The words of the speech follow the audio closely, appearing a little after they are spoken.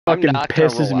fucking not gonna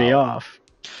pisses roll me out. off.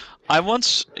 I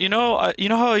once, you know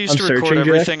how I used I'm to record searching, Jack.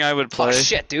 everything I would play? Oh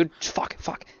shit, dude. Fuck.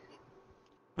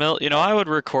 Well, I would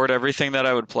record everything that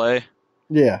I would play.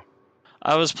 Yeah.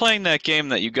 I was playing that game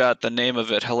that you got the name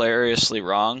of it hilariously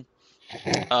wrong.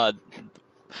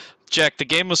 Jack, the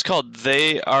game was called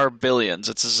They Are Billions.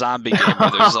 It's a zombie game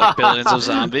where there's like billions of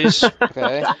zombies.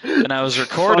 Okay. And I was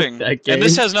recording, Fuck that game. and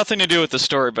this has nothing to do with the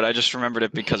story, but I just remembered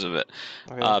it because of it.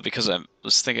 Okay. Because I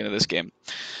was thinking of this game.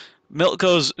 Milt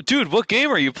goes, dude, what game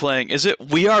are you playing? Is it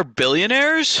We Are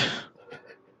Billionaires?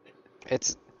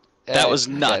 It's. That was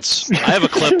nuts. I have a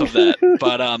clip of that,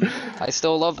 but I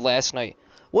still love last night.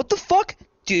 What the fuck,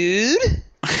 dude?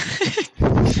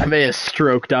 I may have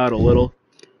stroked out a little.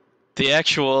 the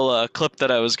actual clip that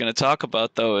I was going to talk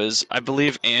about though is I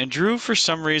believe Andrew for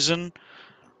some reason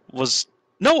was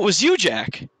no, it was you,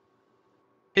 Jack.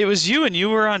 It was you, and you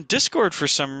were on Discord for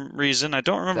some reason. I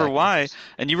don't remember Exactly. why,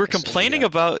 and you were complaining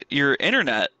about your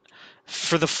internet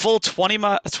for the full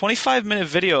 25-minute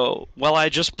video while I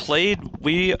just played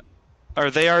They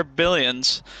Are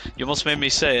Billions. You almost made me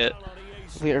say it.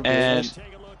 We are And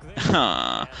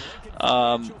billions.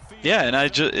 yeah, and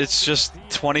it's just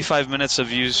 25 minutes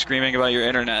of you screaming about your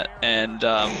internet, and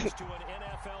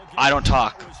I don't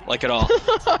talk like at all.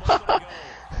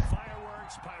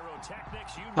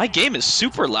 My game is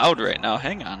super loud right now.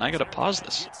 Hang on, I gotta pause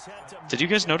this. Did you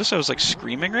guys notice I was like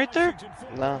screaming right there?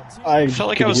 No. I felt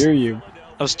like could I was- hear you.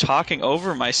 I was talking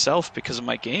over myself because of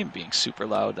my game being super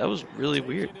loud. That was really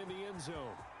weird.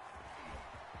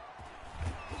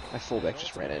 My fullback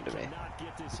just ran into me.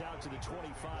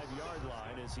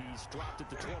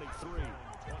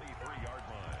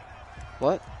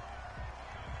 What?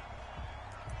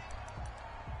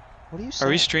 What are you saying?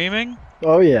 Are we streaming?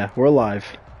 Oh yeah, we're live.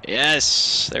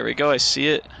 Yes, there we go. I see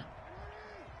it.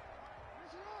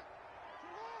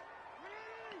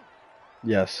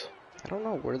 Yes. I don't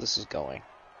know where this is going.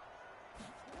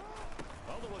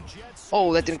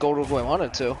 Oh, that didn't go the way I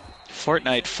wanted to.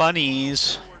 Fortnite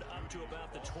funnies.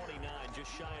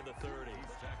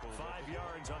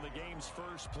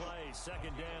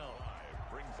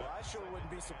 I sure wouldn't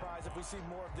be surprised if we see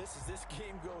more of this as this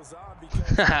game goes on because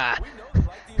we know the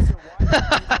right these are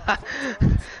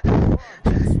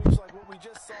like what we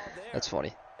just saw there. That's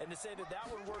funny. And to say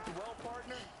that one worked well,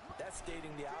 partner, that's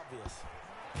stating the obvious.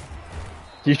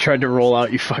 You tried to roll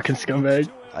out, you fucking scumbag.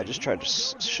 I just tried to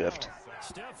shift.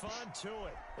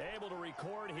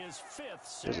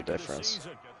 There's a difference.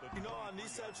 You know, on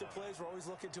these types of plays, we're always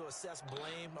looking to assess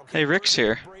blame. Okay, Hey, Rick's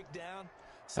here. breakdown.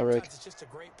 Hi, Rick. Sometimes it's just a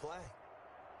great play.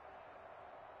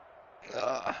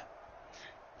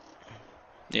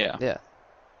 Yeah. Yeah.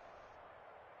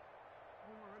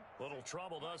 Little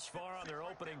trouble thus far on their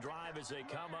opening drive as they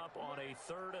come up on a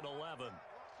 3rd and 11.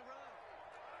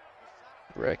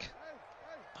 Rick.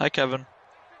 Hi, Kevin.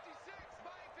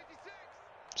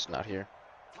 It's not here.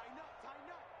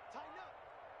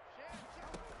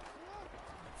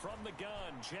 From the gun,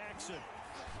 Jackson.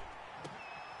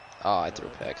 Oh, I threw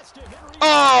a pick.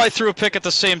 Oh, I threw a pick at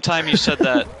the same time you said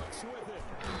that.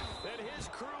 Then his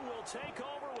crew will take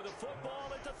over with a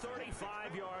football at the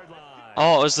 35-yard line.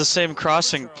 Oh, it was the same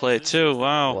crossing play too.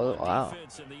 Wow. Whoa, wow.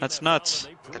 That's nuts.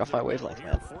 Get off my wavelength,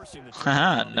 man.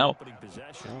 Haha, no.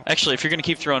 Actually, if you're going to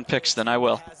keep throwing picks, then I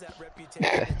will. Has that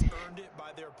reputation earned it by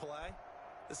their play?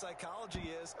 The psychology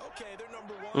is, okay, they're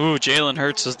number one. Ooh, Jalen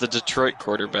Hurts is the Detroit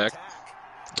quarterback.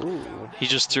 Ooh. He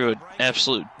just threw an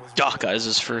absolute duck as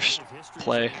his first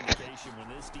play.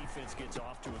 When this defense gets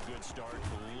off to a good start,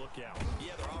 look out.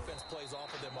 Yeah, their offense plays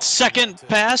off of them. Second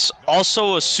pass,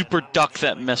 also a super duck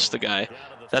that missed the guy.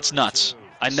 That's nuts.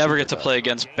 I never get to play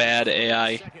against bad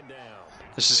AI. Second down.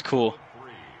 This is cool.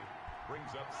 Brings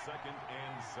up 2nd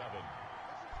and 7.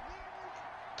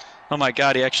 Oh my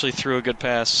god, he actually threw a good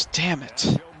pass. Damn it.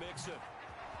 Joe Mixon.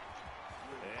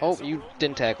 Oh, you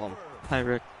didn't tackle him. Hi,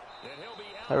 Rick. And he'll be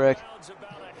out Hi, Rick. of bounds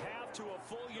about a half to a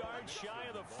full yard shy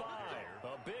of the 5. A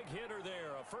big hitter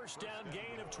there, a first down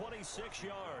gain of 26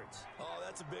 yards. Oh,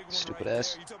 that's a big one Stupid right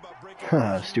ass. there. You talk about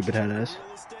breaking Stupid head ass.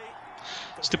 real estate.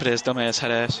 Stupid ass, dumbass,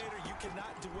 head ass. You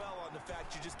cannot dwell on the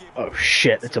fact you just gave Oh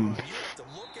shit, it's a... You have to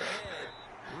look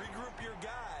ahead, regroup your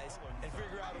guys, and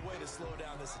figure out a way to slow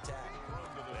down this attack.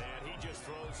 And he just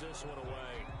throws this one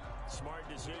away. Smart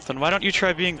decision. Then why don't you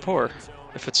try being poor,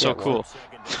 if it's so Yeah, cool?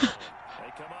 They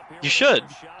come up here You should.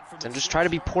 with a shot from Then just try to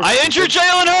be poor. I injured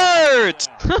Jalen Hurts!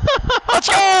 Let's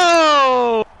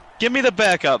go! Give me the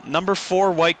backup. Number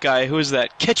 4 white guy. Who is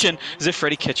that? Kitchen. Is it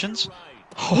Freddie Kitchens?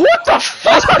 What the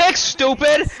fuck? Nice pick,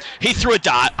 stupid! He threw a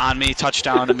dot on me.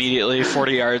 Touchdown immediately.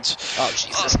 40 yards. Oh,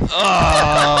 Jesus.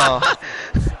 Oh.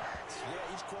 Yeah,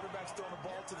 each quarterback's throwing the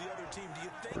ball to the other team. Do you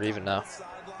think We're even now.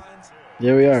 sideline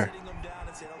There we are.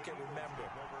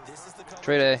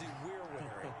 Trade A.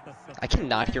 I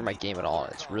cannot hear my game at all.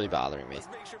 It's really bothering me.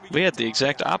 We had the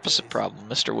exact opposite problem,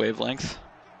 Mr. Wavelength.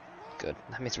 Good.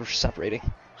 That means we're separating.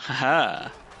 Haha.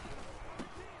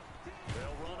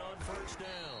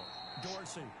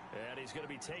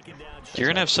 You're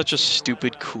gonna have such a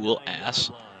stupid, cool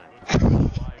ass.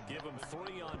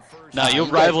 Nah, you'll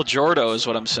rival Jordo, is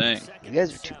what I'm saying. You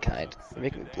guys are too kind. You're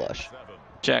making me blush.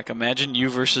 Jack, imagine you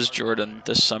versus Jordan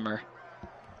this summer.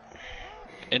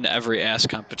 In every ass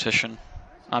competition.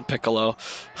 On Piccolo.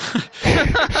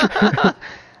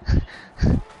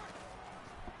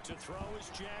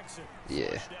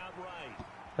 Yeah.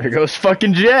 There goes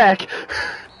fucking Jack.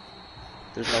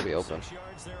 There's nobody open.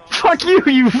 Fuck you!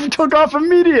 You took off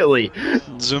immediately.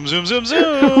 Zoom, zoom, zoom, zoom.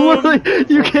 Literally,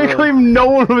 you can't claim no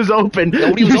one was open.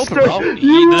 Nobody was open, bro.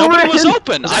 Nobody was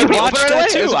open. I watched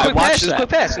that It was too. a I quick pass. watched It was a that. quick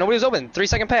pass. Nobody was open.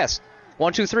 3-second pass.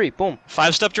 1, 2, 3. Boom.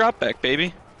 5-step drop back,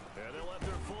 baby.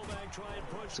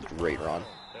 That's a great run.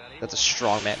 That's a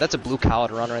strong man. That's a blue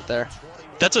collared run right there.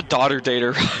 That's a daughter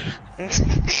dater. Do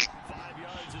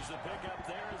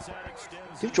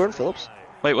you have Jordan Phillips?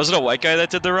 Wait, was it a white guy that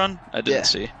did the run? I didn't Yeah.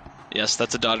 see. Yes,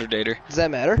 that's a daughter dater. Does that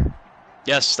matter?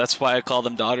 Yes, that's why I call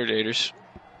them daughter daters.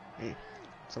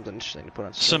 Something interesting to put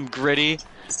on. Some gritty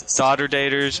daughter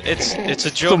daters. It's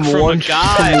a joke Some from lunch, a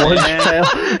guy, some lunch man. pail.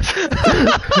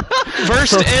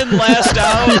 First in, last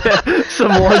out. Yeah,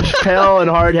 some lunch pail and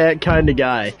hard hat kind of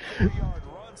guy.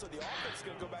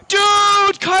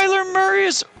 Dude, Kyler Murray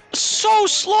is so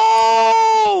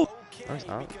slow. No, he's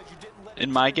not.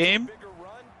 In my game,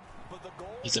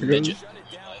 He's a midget.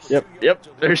 Yep.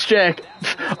 There's Jack.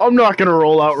 I'm not gonna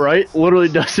roll out right. Literally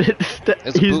does it.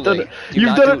 It's a He's bootleg. done it. Do you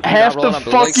You've not done do- it do you half not the roll on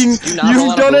bootlegs? fucking. Do you not roll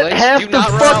You've on done it bootlegs? half Do you the not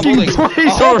roll on fucking bootlegs?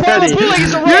 plays Oh, already. bootleg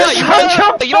is a You're rollout. You such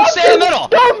roll- a you don't stay in the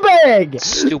fucking middle. scumbag.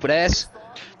 Stupid ass.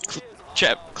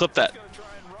 Chap, clip that.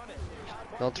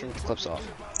 Don't turn the clips off.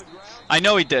 I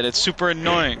know he did. It's super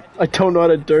annoying. I don't know how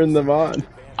to turn them on.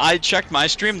 I checked my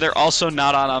stream. They're also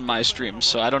not on my stream,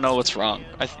 so I don't know what's wrong.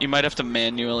 You might have to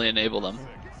manually enable them.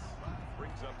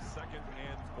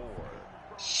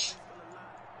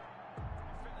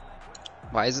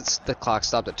 Why is it the clock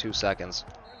stopped at 2 seconds?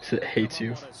 It hates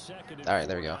you. All right,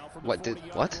 there we go. What?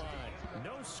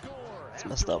 It's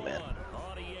messed up, man.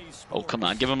 Oh, come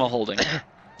on. Give him a holding.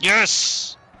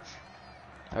 Yes!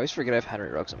 I always forget I have Henry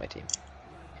Ruggs on my team.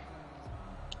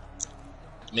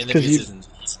 Mainly 'Cause because he's in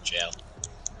jail.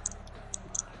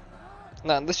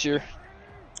 Not this year.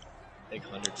 Like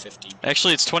 150.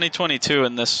 Actually, it's 2022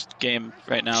 in this game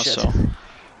right now, Shit. so.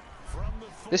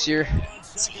 This year.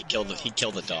 So he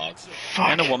killed a dog.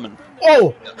 And a woman.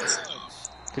 Oh! That was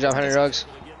Good job, Henry Ruggs.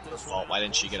 her fault. Why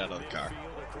didn't she get out of the car?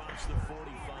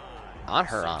 On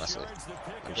her, honestly.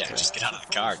 Yeah, just get out of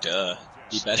the car, duh.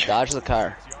 Be better. Dodge the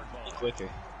car. Be quicker.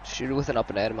 Shoot it with an up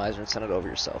and atomizer and send it over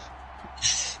yourself.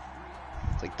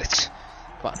 Like that's.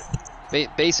 Come on.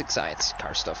 Basic science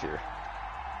car stuff here.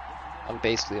 I'm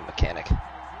basically a mechanic.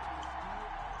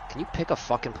 Can you pick a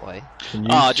fucking play? Can you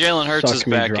Oh, Jalen Hurts suck is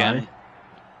me back dry? in.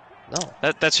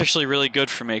 No. That's actually really good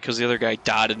for me because the other guy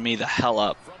dotted me the hell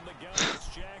up.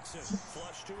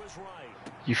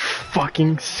 You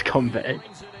fucking scumbag.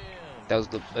 That was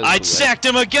the. I bootleg. sacked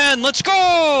him again. Let's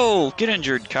go! Get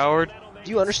injured, coward. Do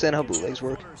you understand how bootlegs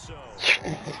work?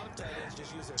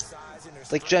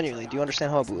 Like genuinely, do you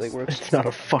understand how a bootleg works? It's not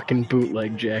a fucking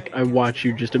bootleg, Jack. I watch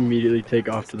you just immediately take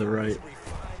off to the right.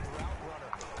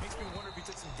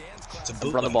 It's a I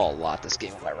run the bootleg. ball a lot this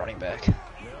game with my running back.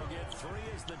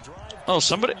 Oh,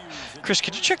 somebody. Chris,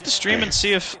 could you check the stream and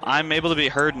see if I'm able to be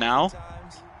heard now?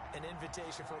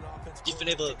 You've been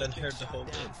able to been heard the whole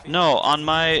game. No, on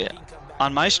my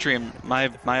stream, my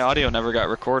audio never got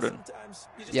recorded.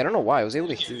 Yeah, I don't know why. I was able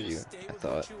to hear you, I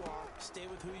thought.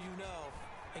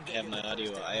 I have my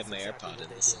audio. I have my AirPod and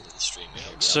listen to the stream.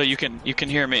 So you can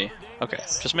hear me. Okay,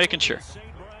 just making sure.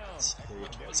 That's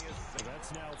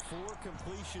now 4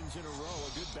 completions in a row.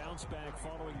 A good bounce back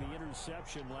following the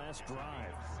interception last drive.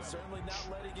 Certainly not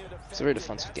letting it affect. It's a very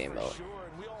defensive game mode.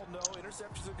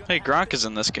 Hey, Gronk is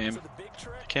in this game.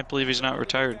 I can't believe he's not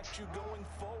retired.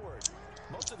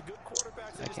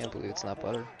 I can't believe it's not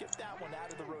butter.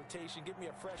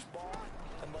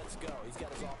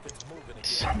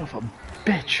 Son of a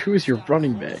bitch. Who is your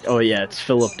running back? Oh yeah, it's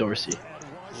Philip Dorsey.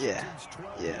 Yeah,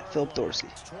 Philip Dorsey.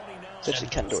 It's actually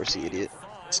Ken Dorsey, idiot.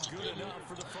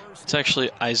 It's actually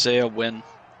Isaiah Wynn.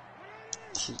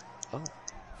 Oh.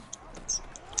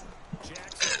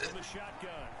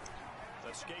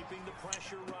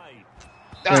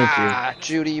 Ah,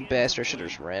 Judy, you bastard. I should have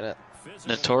just ran it.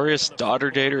 Notorious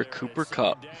daughter dater Cooper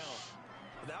Cup.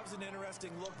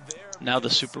 Now the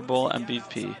Super Bowl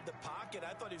MVP.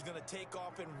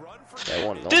 That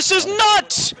one, This is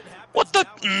nuts! What the?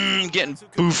 Getting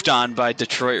boofed on by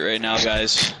Detroit right now,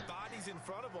 guys.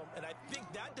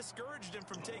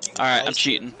 Alright, I'm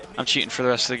cheating. I'm cheating for the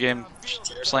rest of the game.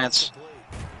 Slants.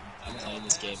 I'm playing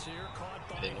this game.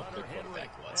 I didn't know who the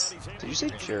quarterback was. Did you say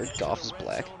Jared Goff is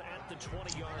black?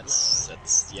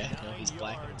 Yeah, no, he's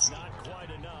black.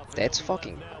 That's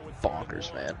fucking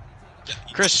bonkers, man.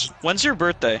 Chris, when's your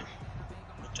birthday?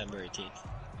 September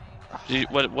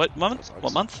 18th. What month?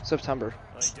 What month? September.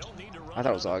 I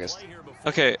thought it was August.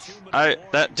 Okay,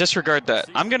 disregard that.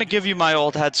 I'm gonna give you my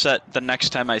old headset the next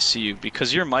time I see you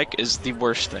because your mic is the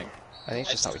worst thing. I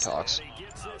think it's just how he talks.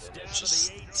 It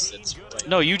just sits right.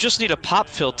 No, you just need a pop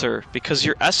filter because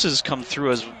your S's come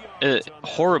through as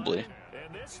horribly.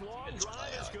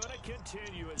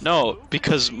 No,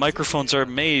 because microphones are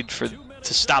made to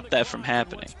stop that from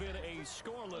happening.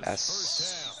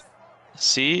 S.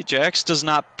 See, Jax does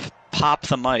not pop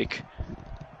the mic.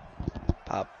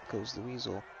 Pop goes the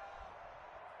weasel.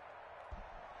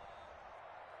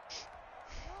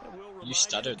 You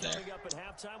stuttered there.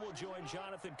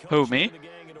 Who, me?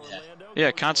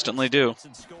 Yeah, constantly do.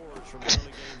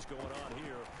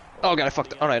 Oh god, I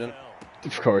fucked. Oh no, I didn't.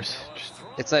 Of course.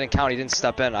 It's that didn't count. He didn't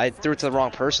step in. I threw it to the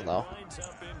wrong person though.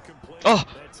 Oh,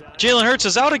 Jalen Hurts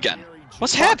is out again.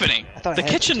 What's happening? I thought I The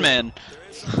had kitchen to. man.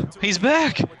 He's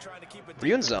back. Were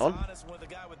you in zone?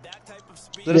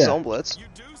 Was it a zone blitz?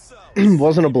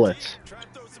 Wasn't a blitz.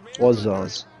 Was zone.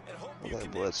 Was it a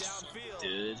blitz?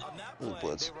 Dude. It was a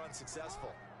blitz.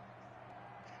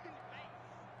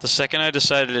 The second I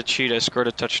decided to cheat, I scored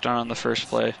a touchdown on the first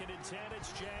play.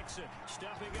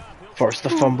 Forced the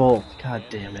fumble. God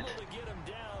damn it.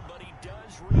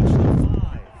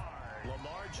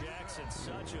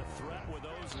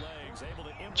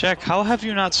 Jack, how have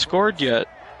you not scored yet?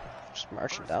 Just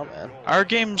marching down, man. Our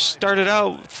game started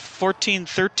out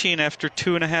 14-13 after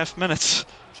 2.5 minutes.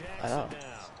 I know.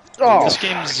 Oh, This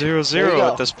game's There you 0-0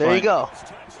 go. at this point. There you go.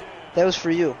 That was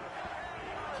for you.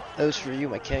 That was for you,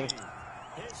 my king.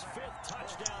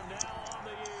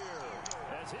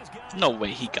 No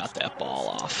way he got that ball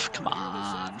off. Come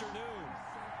on.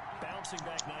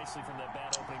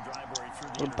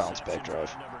 What a bounce back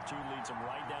drive.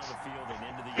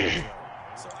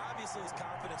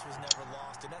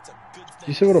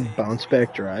 you see what a bounce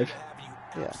back drive?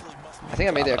 Yeah. I think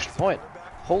I made the extra point.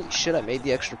 Holy shit, I made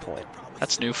the extra point.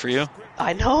 That's new for you.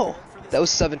 I know. That was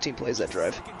 17 plays, that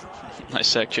drive. I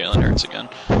sacked Jalen Hurts again.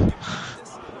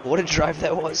 What a drive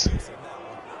that was.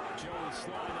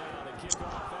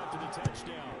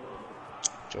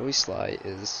 Joey Sly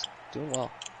is doing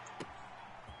well.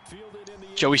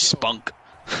 Joey Spunk.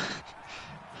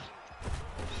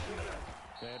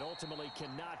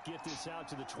 You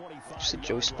said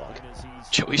Joey Spunk.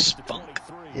 Joey Spunk.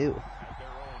 Ew.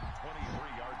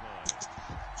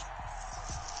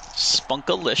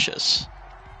 Spunkalicious.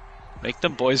 Make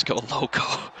them boys go loco.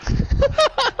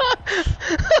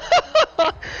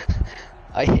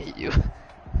 I hate you.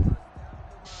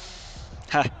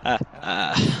 Ha ha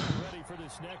ha.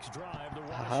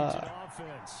 Haha.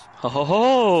 Ho ho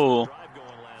ho.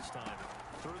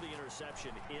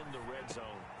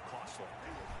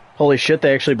 Holy shit,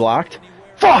 they actually blocked?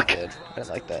 I Fuck! did. I didn't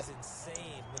like that.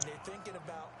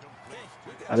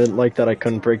 I didn't like that I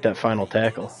couldn't break that final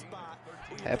tackle.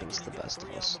 Happens to the best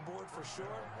of us.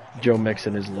 Joe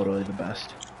Mixon is literally the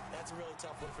best.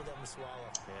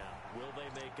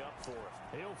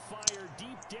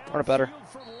 Run it better.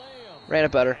 Ran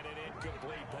it better.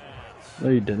 No,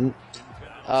 you didn't.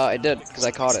 I did, because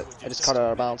I caught it. I just caught it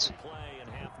out of bounds.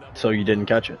 So you didn't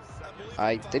catch it.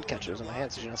 I did catch it. It was in my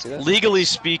hands. Did you not see that? Legally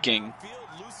speaking,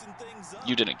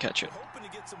 you didn't catch it.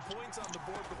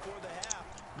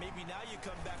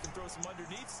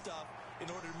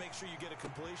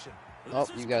 Oh,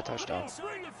 you got a touchdown.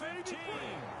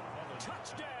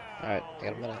 Alright, I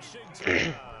got a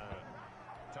minute.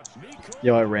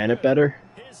 Yo, I ran it better.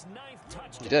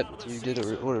 You did. You did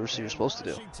what a receiver's supposed to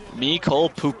do. Me, Cole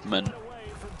Poopman.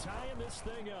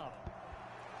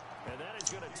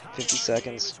 50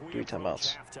 seconds, 3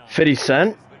 timeouts. 50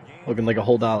 cent? Looking like a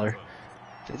whole dollar.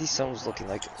 50 cents was looking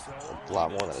like a lot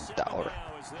more than $1.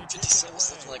 50 cents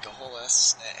was looking like a whole ass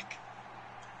snack.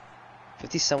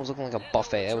 50 cents was looking like a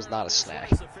buffet. That was not a snack.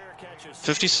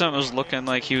 50 Cent was looking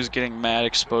like he was getting mad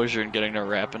exposure and getting to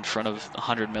rap in front of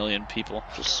 100 million people.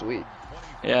 Just sweet.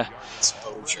 Yeah.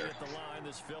 Exposure.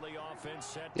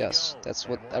 Yes, that's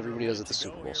what everybody does at the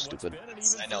Super Bowl, stupid.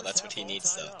 I know, that's what he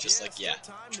needs though. Just like, yeah,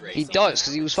 Drake. He does,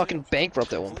 because he was fucking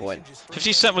bankrupt at one point.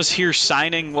 50 Cent was here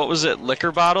signing, what was it,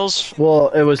 liquor bottles? Well,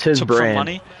 it was his For brand.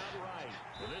 money?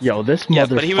 Yo, this Yeah,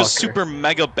 motherfucker. but he was super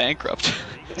mega bankrupt.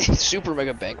 Super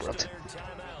mega bankrupt.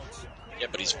 Yeah,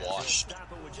 but he's washed.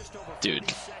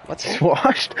 Dude. What? He's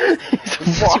washed.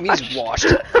 He's What do you mean he's washed?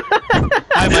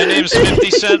 Hi, my name's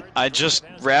 50 Cent. I just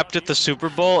rapped at the Super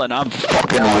Bowl, and I'm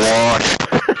fucking washed.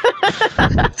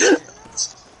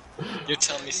 You're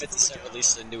telling me 50 Cent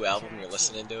released a new album, you're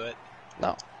listening to it?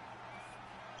 No.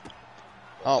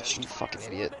 Oh, you fucking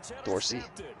idiot. Dorsey.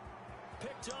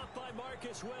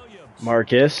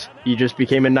 Marcus, you just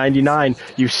became a 99.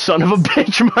 You son of a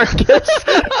bitch, Marcus.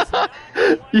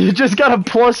 You just got a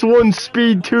 +1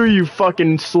 speed too, you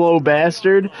fucking slow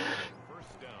bastard.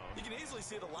 You can easily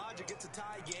see the logic. It's a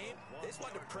tie game. They just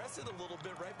wanted to press it a little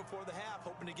bit right before the half,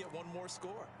 hoping to get one more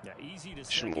score. Yeah, easy to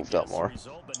Should have moved up more.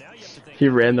 He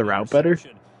ran the route better?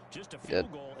 Just a He did.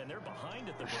 field goal, and they're behind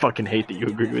at the I fucking hate that you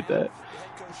agree with that.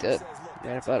 He did.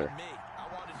 Ran it better.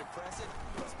 I wanted to press it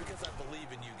just because I believe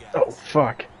in you guys. Oh,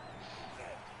 fuck.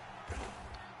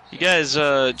 You guys,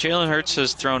 Jalen Hurts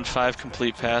has thrown 5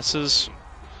 complete passes.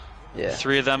 Yeah.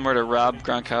 3 of them were to Rob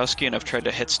Gronkowski, and I've tried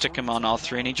to hit stick him on all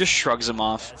 3, and he just shrugs them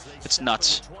off. It's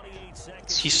nuts.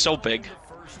 He's so big.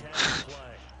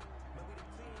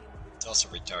 It's also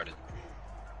retarded.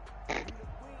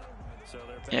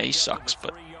 Yeah, he sucks,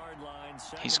 but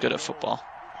he's good at football.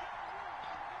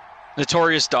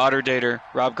 Notorious daughter dater,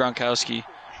 Rob Gronkowski.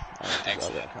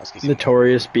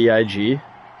 Notorious B.I.G.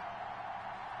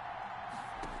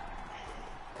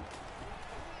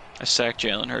 I sacked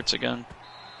Jalen Hurts again.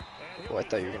 Oh, I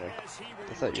thought you were gonna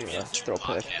throw a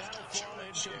pick.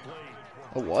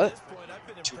 A what?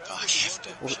 Tupac after.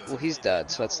 Well, he's dead,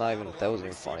 so that wasn't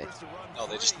even funny. No,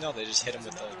 they just hit him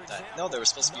with that. No, there was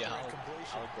supposed to be a howl.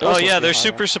 Oh yeah, they're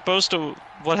super supposed to.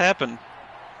 What happened?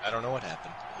 I don't know what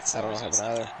happened. I don't know what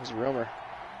happened either. It was a rumor.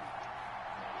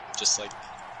 Just like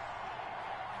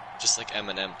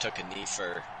Eminem took a knee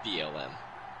for BLM,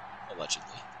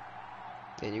 allegedly.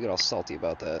 Yeah, you get all salty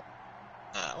about that.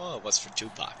 Well, it was for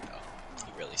Tupac, though.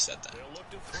 He really said that.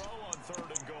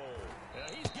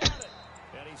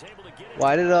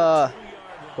 Why did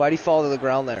he fall to the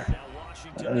ground there?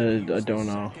 I don't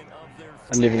know.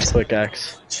 I didn't even click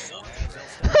X.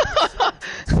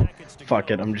 Fuck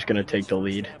it, I'm just gonna take the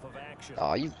lead.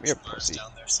 Oh, you're a pussy.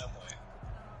 Down there somewhere.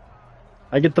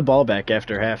 I get the ball back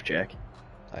after half, Jack.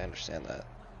 I understand that.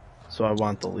 So I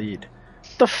want the lead.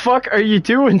 The fuck are you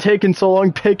doing taking so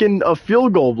long picking a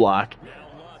field goal block?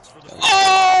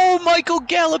 Oh, Michael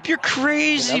Gallup, you're You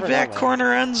crazy. never know, Back man.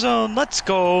 corner end zone. Let's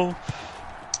go. He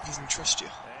doesn't trust you.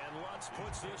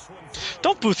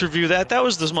 Don't booth review that. That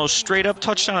was the most straight up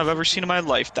touchdown I've ever seen in my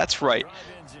life. That's right.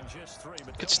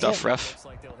 Good stuff, ref.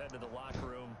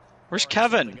 Where's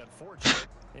Kevin?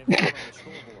 It's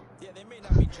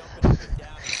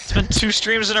been 2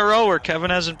 streams in a row where Kevin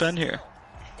hasn't been here.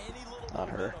 On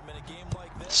her.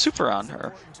 Super on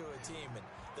her.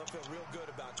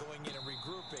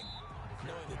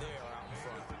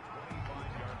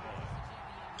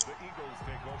 The Eagles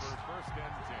take over 1st and 10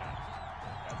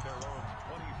 at their own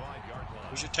 25-yard line.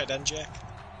 Who's your tight end, Jack?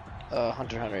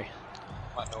 Hunter Henry.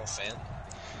 What, no fan?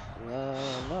 No,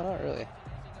 not really.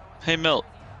 Hey, Milt,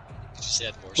 Just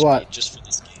add more What? speed just for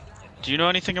this game. do you know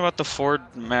anything about the Ford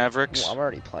Mavericks? Well, I'm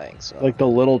already playing, so. Like the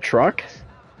little truck?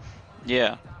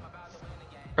 Yeah.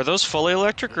 Are those fully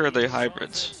electric or are they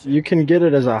hybrids? You can get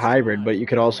it as a hybrid, but you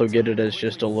could also get it as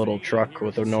just a little truck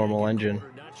with a normal engine.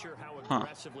 Huh.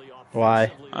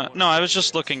 Why? No, I was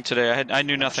just looking today. I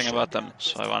knew nothing about them,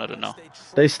 so I wanted to know.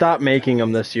 They stopped making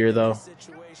them this year, though.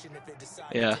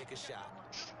 Yeah.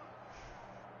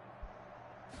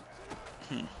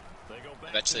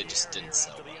 I bet they just didn't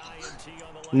sell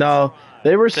well. No,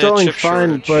 they were They had selling chip fine,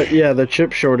 shortage. but yeah, the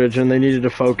chip shortage, and they needed to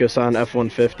focus on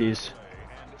F-150s.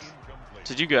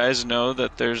 Did you guys know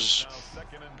that there's,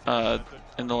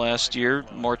 in the last year,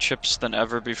 more chips than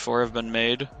ever before have been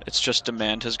made? It's just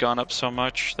demand has gone up so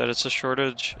much that it's a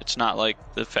shortage. It's not like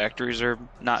the factories are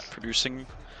not producing.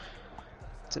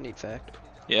 It's a neat fact.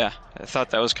 Yeah, I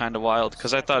thought that was kind of wild,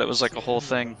 because I thought it was like a whole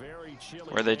thing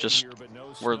where they just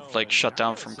were like shut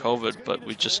down from COVID, but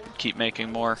we just keep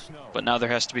making more. But now there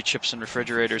has to be chips in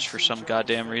refrigerators for some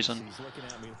goddamn reason.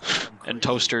 And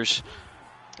toasters.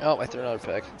 Oh, I threw another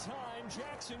pick.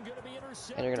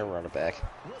 And you're gonna run it back.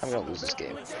 I'm gonna lose this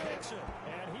game.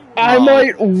 I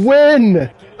might win!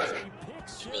 It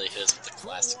really hit us with the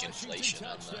classic inflation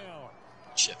on the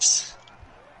chips.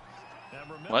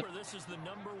 What?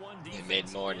 They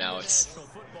made more, now it's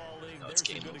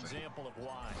game over.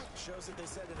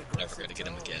 Never gonna get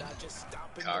him again.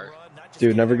 Carr.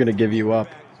 Dude, never gonna give you up.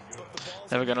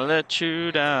 Never gonna let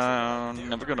you down.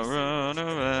 Never gonna run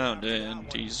around and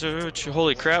desert you.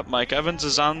 Holy crap, Mike Evans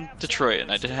is on Detroit,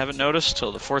 and I haven't noticed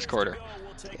till the fourth quarter.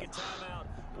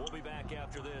 We'll be back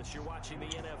after this. You're watching the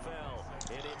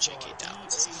NFL. J.K.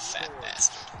 Downs is a fat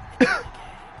bastard.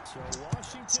 So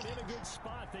Washington in a good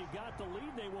spot. They've got the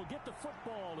lead. They will get the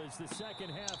football as the second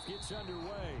half gets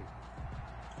underway.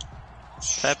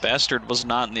 Fat bastard was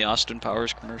not in the Austin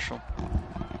Powers commercial.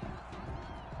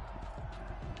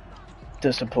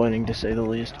 Disappointing to say the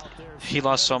least. He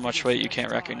lost so much weight you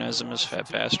can't recognize him as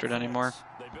Fat Bastard anymore.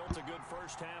 They built a good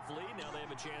first half lead. Now they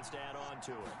have a chance to add on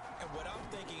to it. And what I'm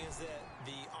thinking is that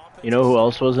the offense You know who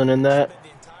else wasn't in that? the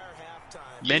entire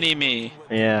halftime. Mini-me.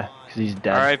 Yeah, because he's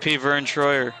dead. R.I.P. Vern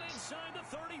Troyer.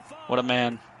 What a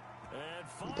man.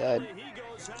 He died. He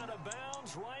goes out of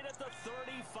bounds right at the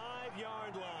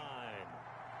 35-yard line.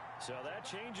 So that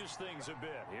changes things a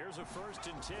bit. Here's a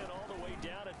 1st and 10 all the way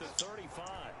down at the 35.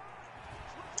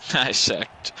 I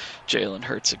sacked Jalen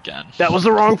Hurts again. That was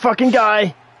the wrong fucking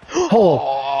guy.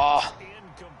 Oh.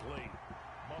 Incomplete.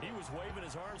 He was waving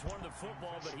his arms, wanted the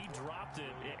football, but he dropped it.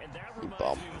 And that You reminds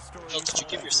bum. me of a story. Bill, did you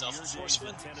give yourself a force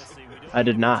win? I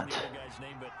did not.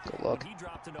 Good luck.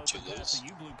 Did you lose?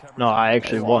 No, I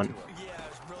actually won. Yeah,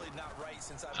 it's really not right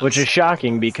since I Which is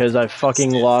shocking because I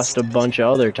fucking lost a bunch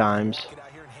of other times. get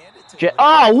out here and hand it to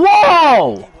Oh,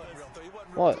 whoa!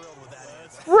 What?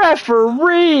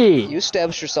 Referee! You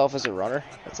established yourself as a runner?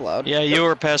 That's loud. Yeah, you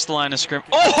were past the line of scrimmage.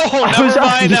 Oh, I never was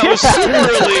mind. That was super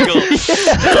illegal.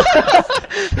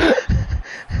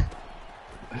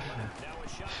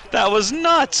 That was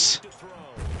nuts.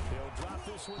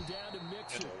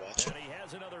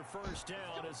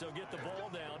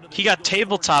 He got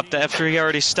tabletopped after he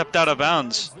already stepped out of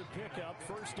bounds.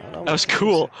 That was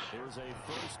cool.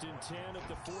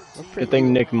 Good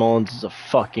thing Nick Mullins is a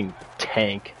fucking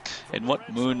tank. In what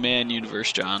Moon Man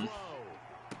universe, John?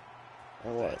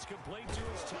 Or what?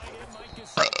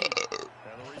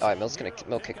 Alright, Mill's gonna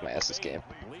kick my ass this game.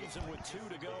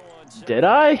 Did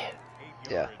I?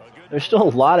 Yeah. There's still a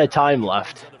lot of time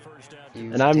left.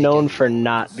 You've And I'm known taken for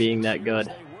not being that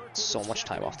good. so much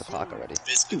time off the clock already.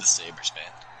 Basically the Sabres, man.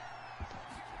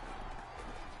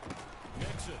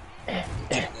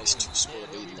 Nice 2-score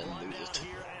lead and then lose it.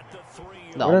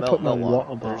 No, Where'd I put Mill my won.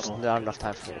 water There's bottle? not enough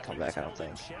time for me to come back, I don't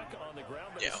think.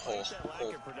 Yeah, whole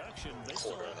quarter and a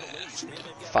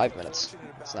half. 5 minutes.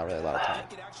 It's not really a lot of time.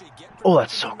 Oh,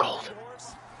 that's so cold.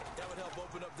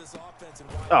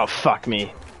 Oh, fuck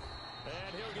me.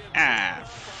 Ah,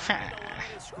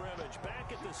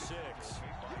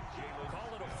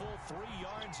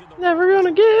 Never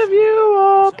gonna give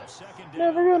you up.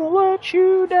 Never gonna let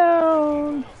you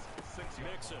down.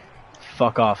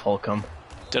 Fuck off, Holcomb.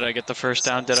 Did I get the first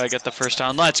down? Did I get the first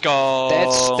down? Let's go.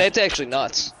 That's actually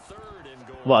nuts.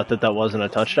 What, that wasn't a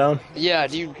touchdown? Yeah,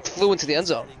 you flew into the end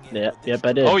zone. Yeah, yep,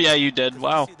 I did. Oh yeah, you did.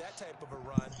 Wow.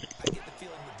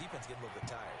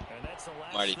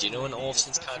 Marty, do you know when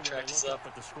Olsen's contract is up?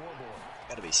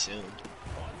 Gotta be soon.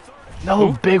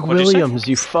 No, Who? Big What'd you say? Williams,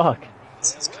 you fuck.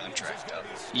 Is his contract up?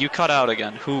 You cut out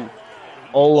again. Who?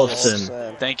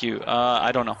 Olafson. Thank you.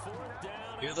 I don't know.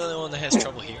 You're the only one that has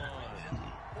trouble hearing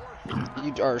me,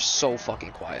 man. You are so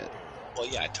fucking quiet. Well,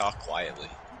 yeah, I talk quietly.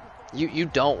 You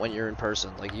don't when you're in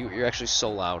person. Like you're actually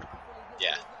so loud.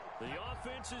 Yeah.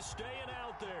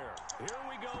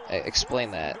 Hey,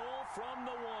 explain that.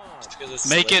 It's because it's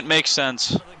Make late. it make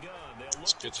sense.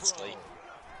 It's because it's late.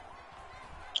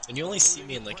 And you only see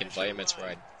me in, like, environments where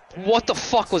I... What the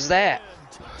fuck was that?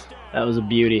 That was a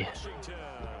beauty.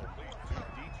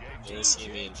 You only see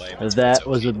me in environments where That it's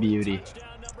was a okay. beauty.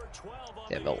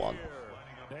 Yeah, Mill won.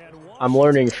 I'm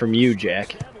learning from you,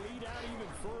 Jack.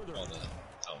 Oh,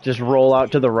 Just roll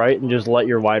out to the right and just let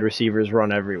your wide receivers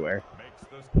run everywhere.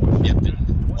 Yep,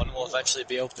 and one will eventually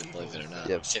be open, believe it or not.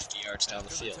 Yep. 50 yards down the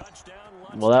field.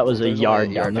 Well, that was a There's only yard a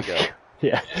down yard the to go. field.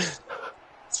 Yeah. Yeah.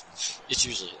 It's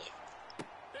usually like...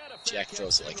 Jack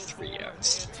throws it like 3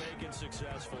 yards. Eagles take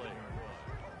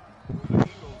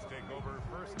over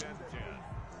 1st and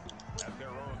 10 at their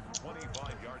own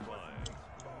 25-yard line.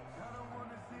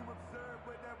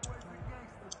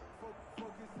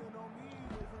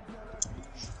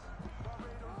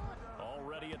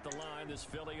 Already at the line, this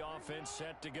Philly offense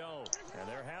set to go. And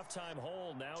their halftime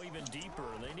hole now even deeper.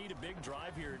 They need a big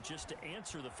drive here just to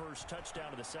answer the first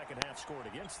touchdown of the second half scored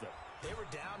against them. They were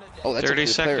down at Oh, that's a 30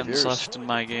 good player of seconds yours. left in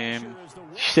my game. Did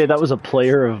you say that was a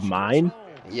player of mine?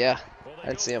 Yeah, I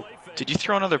didn't see him. Did you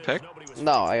throw another pick?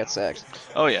 No, I got sacked.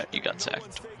 Oh yeah, you got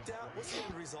sacked.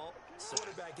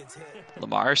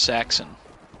 Lamar Saxon.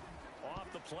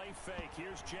 Off the play fake,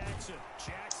 here's Jackson.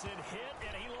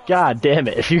 God damn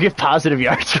it! If you get positive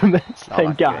yards from this, No, I'm thank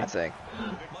not doing God. anything.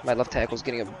 My left tackle's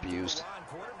getting abused.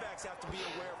 Quarterbacks have to be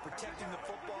aware of protecting the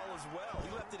football as well.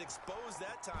 He left it exposed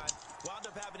that time, wound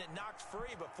up having it knocked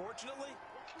free, but fortunately,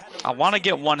 I want to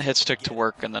get one hit stick to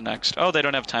work in the next. Oh, they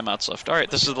don't have timeouts left. All right,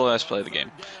 this is the last play of the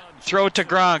game. Throw it to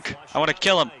Gronk. I want to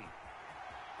kill him.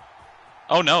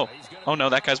 Oh no. Oh no,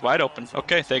 that guy's wide open.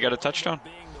 Okay, they got a touchdown.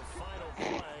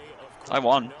 I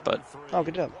won, but Oh,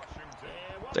 good job.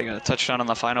 they got a touchdown on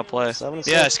the final play. 7-6.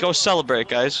 Yes, go celebrate,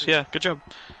 guys. Yeah, good job.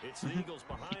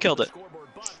 You killed it.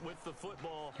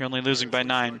 You're only losing by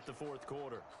 9.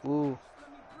 Ooh.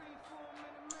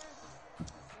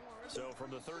 So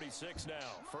from the 36 now,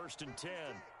 1st and 10.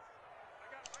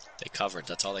 They covered.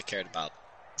 That's all they cared about.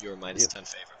 You were minus 10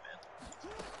 favorite,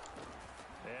 man.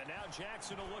 And now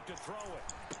Jackson will look to throw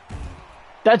it.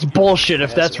 That's bullshit.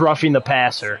 If that's roughing the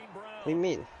passer, What do you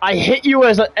mean? I hit you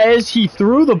as he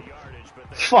threw the.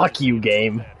 Fuck you,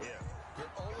 game. you're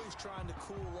always trying to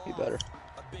cool off Be better.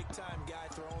 a big-time guy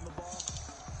throwing the ball,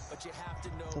 but you have to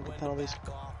know Don't get when to penalties. back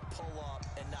off, pull up,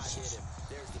 and not hit him.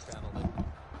 There's the penalty.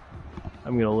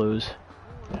 I'm gonna lose.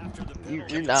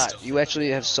 You're not. You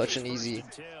actually have such an easy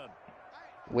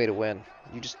way to win.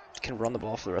 You just can run the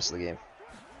ball for the rest of the game.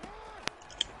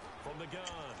 From the gun,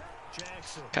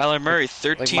 Jackson. Kyler Murray, Like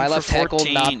 13 my for left tackle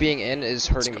 14. not being in is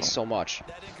hurting me so much.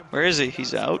 Where is he?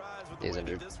 He's out? He's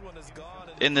injured.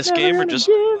 In this game or just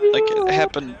like it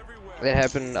happened? That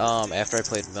happened after I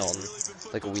played Milton,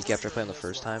 like a week after I played him the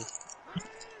first time.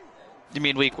 You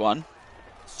mean week 1?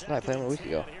 No, I played him a week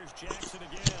ago.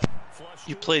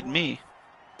 You played me.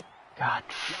 God,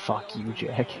 fuck you,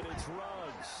 Jack.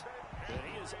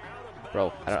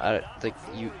 Bro, I think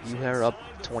you are up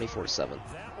 24-7.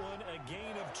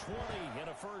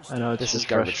 I know it's This is just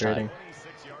garbage frustrating. time.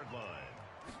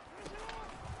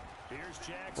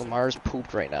 Lamar's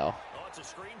pooped right now.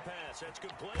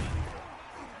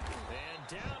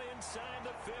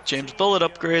 James Bullet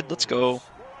upgrade. Let's go.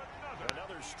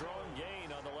 Another strong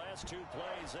gain on the last 2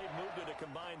 plays. They've moved it a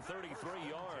combined 33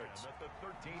 yards.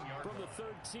 From the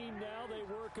 13 now, they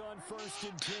work on 1st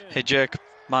and 10. Hey Jack,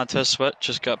 Montez Sweat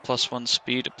just got +1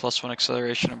 speed, +1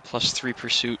 acceleration, and +3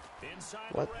 pursuit.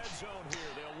 What?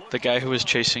 The guy who was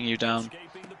chasing you down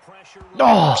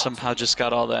Oh! somehow just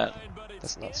got all that.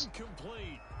 That's nuts.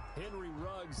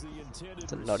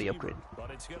 It's a nutty upgrade. But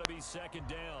it's going to be 2nd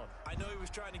down. I know he was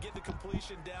trying to get the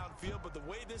completion downfield, but the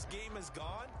way this game has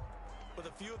gone, with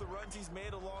a few of the runs he's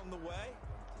made along the way,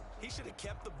 he should have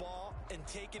kept the ball and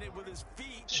taken it with his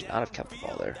feet. Should not have kept the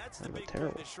ball there. That's the That'd be big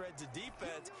terrible. play that shreds the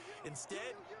defense.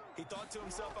 Instead, he thought to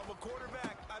himself, I'm a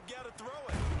quarterback. I've got to throw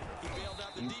it. He bailed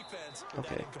out the defense with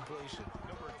that Okay. incompletion.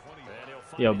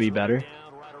 Yo, be better.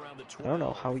 I don't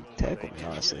know how he tackled me,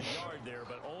 honestly. There,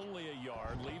 but only a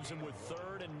yard leaves him with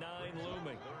 3rd and 9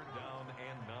 looming.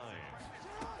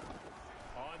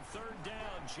 On 3rd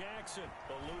down, Jackson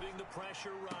eluding the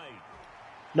pressure right.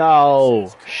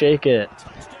 No, shake it.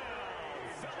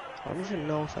 I don't even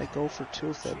know if I go for 2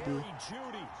 if that'd be.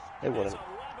 They wouldn't.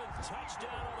 11th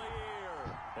touchdown of the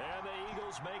year. And the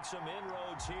Eagles make some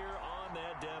inroads here on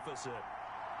that deficit.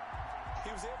 He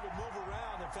was able to move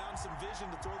around and found some vision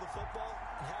to throw the football.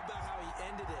 And how about how he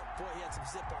ended it? Boy, he had some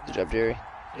zip on Good that. job, Jerry.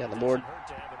 You on the board. Hurt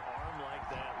to have an arm like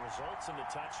that. Results in the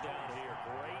touchdown here.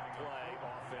 Great play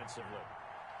offensively.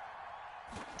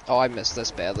 Oh, I missed this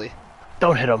badly.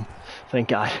 Don't hit him. Thank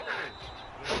God.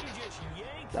 He just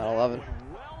yanked Down 11. that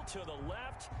well to the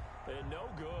left and no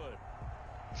good.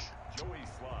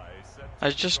 I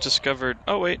just discovered.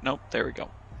 Oh wait, nope. There we go.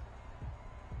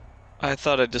 I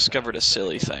thought I discovered a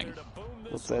silly thing.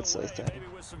 What's that say thing?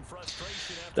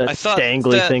 That I thought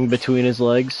dangly that- thing between his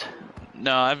legs.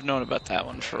 No, I've known about that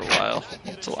one for a while.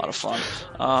 It's a lot of fun.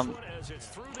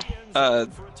 I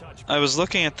was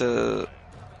looking at the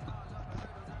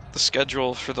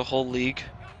schedule for the whole league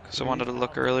because I wanted to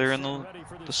look earlier in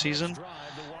the season,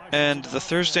 and the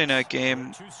Thursday night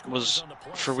game was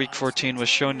for week 14 was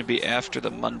shown to be after the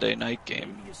Monday night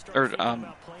game, or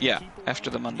after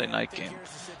the Monday night game.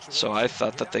 So I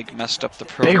thought that they messed up the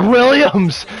Big program,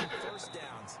 Williams!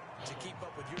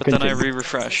 but then I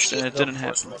re-refreshed and it didn't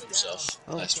happen. Himself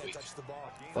last week.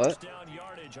 What?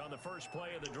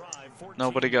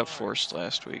 Nobody got forced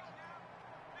last week.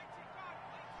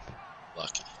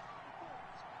 Lucky.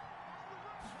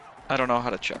 I don't know how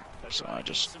to check, so I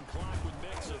just.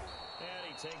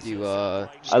 You, I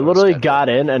literally got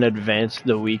in and advanced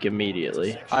the week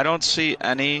immediately. I don't see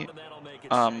any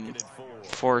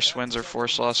forced wins or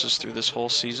forced losses through this whole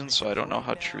season, so I don't know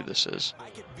how true this is. I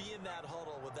could be in that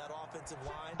huddle with that offensive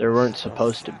line. They weren't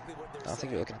supposed to. I don't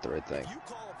think you're looking at the right thing.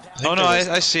 Oh no,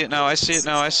 I see it now. I see it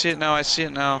now. I see it now. I see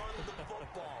it now.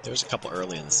 There was a couple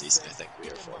early in the season, I think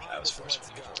I was forced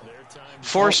winning.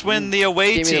 Force win the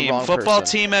away gave me the team. wrong Football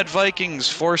person. team at Vikings.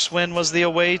 Force win was the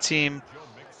away team.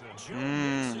 You're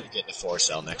getting a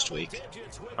 4-cell next week.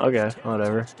 Okay,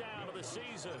 whatever.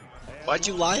 Why'd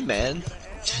you lie, man?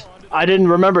 I didn't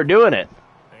remember doing it.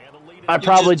 I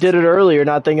probably did it earlier,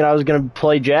 not thinking I was gonna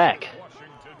play Jack.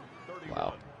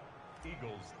 Wow.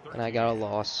 And I got a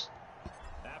loss.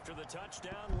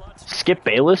 Skip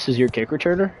Bayless is your kick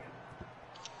returner?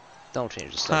 Don't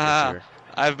change the subject here.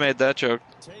 I've made that joke.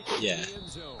 Yeah.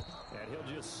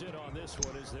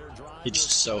 He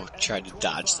just so tried to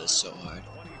dodge this so hard.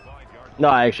 No,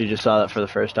 I actually just saw that for the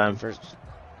first time.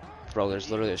 Bro,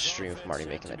 there's literally a stream of Marty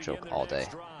making that joke all day.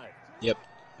 Yep.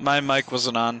 My mic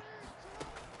wasn't on.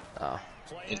 Oh.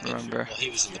 Remember. Well, he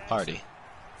was in the party.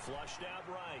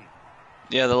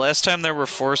 Yeah, the last time there were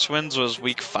force wins was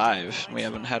week 5. We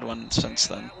haven't had one since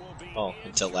then. Oh,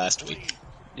 until last week.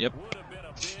 Yep.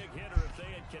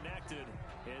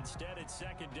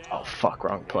 Oh fuck,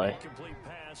 wrong play.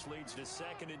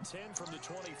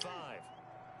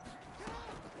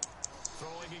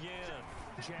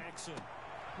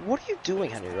 What are you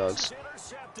doing, Henry Ruggs?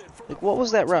 Like, what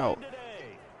was that route?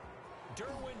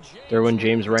 Derwin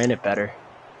James ran it better.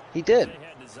 He did.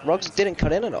 Ruggs didn't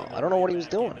cut in at all. I don't know what he was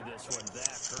doing. Had to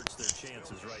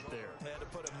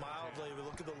put it mildly, but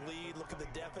look at the lead, look at the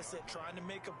deficit, trying to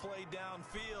make a play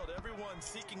downfield. Everyone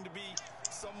seeking to be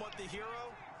somewhat the hero.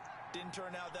 Didn't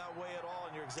turn out that way at all,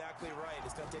 and you're exactly right.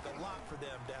 It's going to take a lot for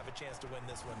them to have a chance to win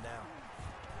this one now.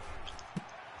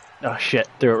 Oh shit,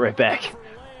 threw it right back.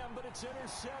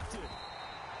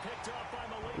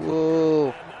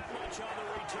 Whoa.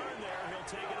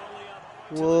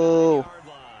 Whoa.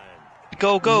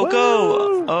 Go, go,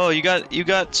 go! Oh, you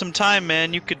got some time,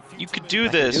 man. You could do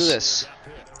this. Do this.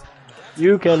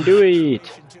 You can do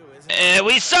it. And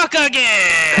we suck again.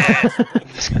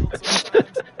 There's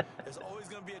always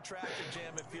going to be a traffic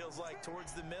jam, it feels like,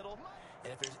 towards the middle.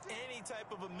 And if there's any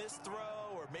type of a missed throw,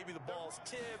 or maybe the ball's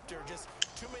tipped, or just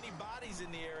too many bodies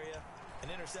in the area, an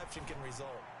interception can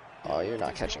result. Oh, you're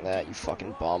not catching that, you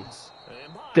fucking bum.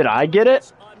 Did I get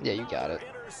it? Yeah, you got it.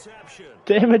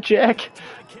 Damn it, Jack.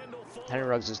 Henry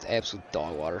Ruggs is absolute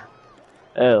dog water.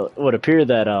 It would appear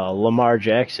that Lamar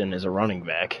Jackson is a running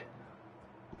back.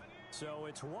 So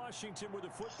it's Washington with the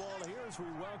football here as we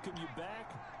welcome you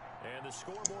back. And the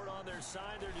scoreboard on their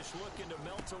side, they're just looking to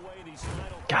melt away these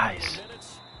final Guys.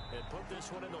 minutes and put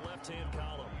this one in the left-hand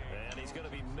column. And he's going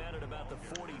to be met at about the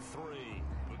 43.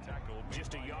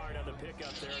 Just a yard on the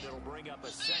pickup there, and it'll bring up a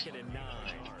 2nd and 9.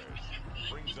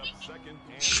 Brings up 2nd and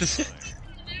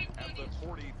 9 at the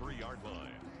 43-yard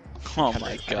line. Oh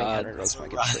my I think god. Henry Ruggs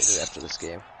might get traded after this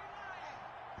game.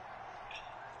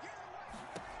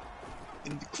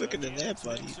 Quicker than that,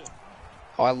 buddy.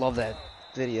 Oh, I love that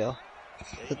video.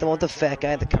 Is that the one with the fat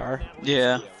guy in the car?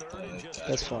 Yeah.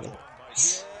 That's funny.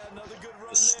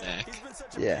 The snack.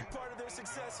 Yeah.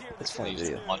 That's funny He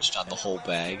just video. munched on the whole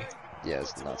bag Yeah,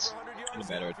 it's nuts. in a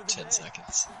matter of 10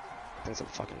 seconds. I think it's a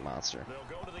fucking monster.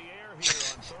 They'll go to the air here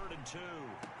on 3rd and 2.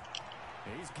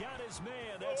 He's got his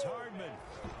man, that's Hardman.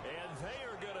 And they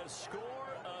are going to score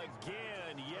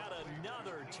again. Yet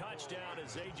another touchdown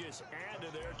as they just add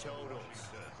to their totals.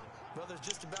 Well, there's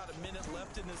just about a minute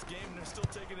left in this game, and they're still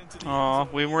taking it to the Aw, end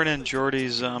zone. we weren't in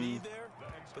Jordy's But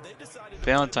they decided to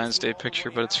Valentine's Day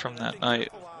picture, but it's from that night.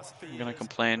 I'm gonna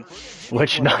complain.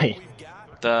 Which night?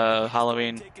 The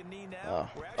Halloween. Oh.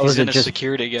 Oh, He's was in it a just?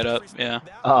 security getup. Yeah.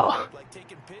 Oh,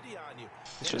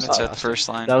 Shouldn't have said the first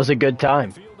line. that was a good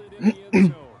time.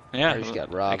 Yeah. Or you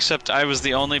got robbed. Except I was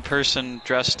the only person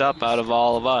dressed up out of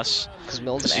all of us. Because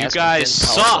Milton You asked guys me to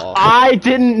suck. Powerball. I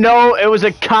didn't know it was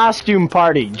a costume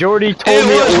party. Jordy told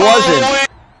me it wasn't.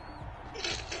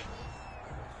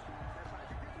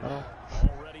 Oh,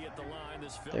 Already at the line,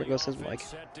 this there goes his mic.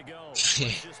 set to go. Let's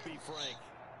just be frank.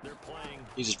 They're playing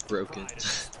He just broke it.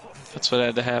 That's what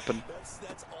had to happen.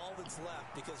 That's all that's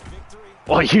left, because victory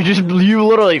Well, you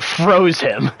literally froze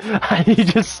him. He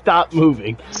just stopped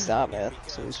moving. Stop, man.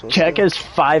 That's what we're supposed Jack to do. has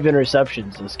 5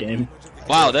 interceptions this game.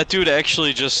 Wow, that dude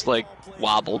actually just like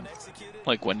wobbled,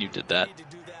 like when you did that.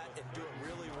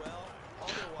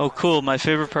 Oh, cool. My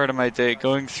favorite part of my day,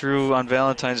 going through on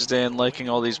Valentine's Day and liking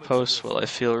all these posts while I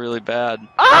feel really bad.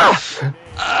 Ah!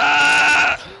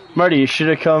 Ah! Marty, you should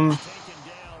have come.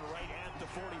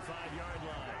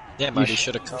 Yeah, Marty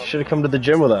should have come. Should have come to the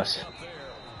gym with us.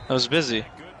 I was busy.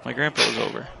 My grandpa was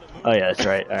over. Oh yeah, that's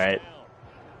right. All right,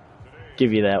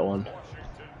 give you that one.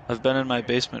 I've been in my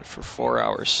basement for 4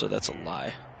 hours, so that's a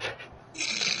lie.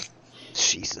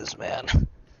 Jesus, man.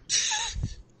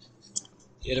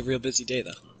 You had a real busy day,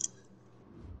 though.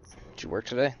 Did you work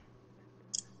today?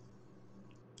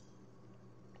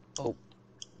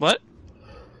 What?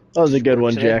 That was a good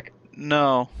one, Today? Jack.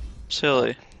 No.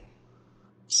 Silly.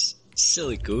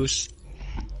 Silly goose.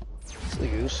 Silly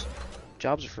goose.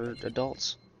 Jobs are for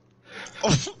adults.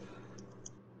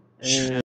 And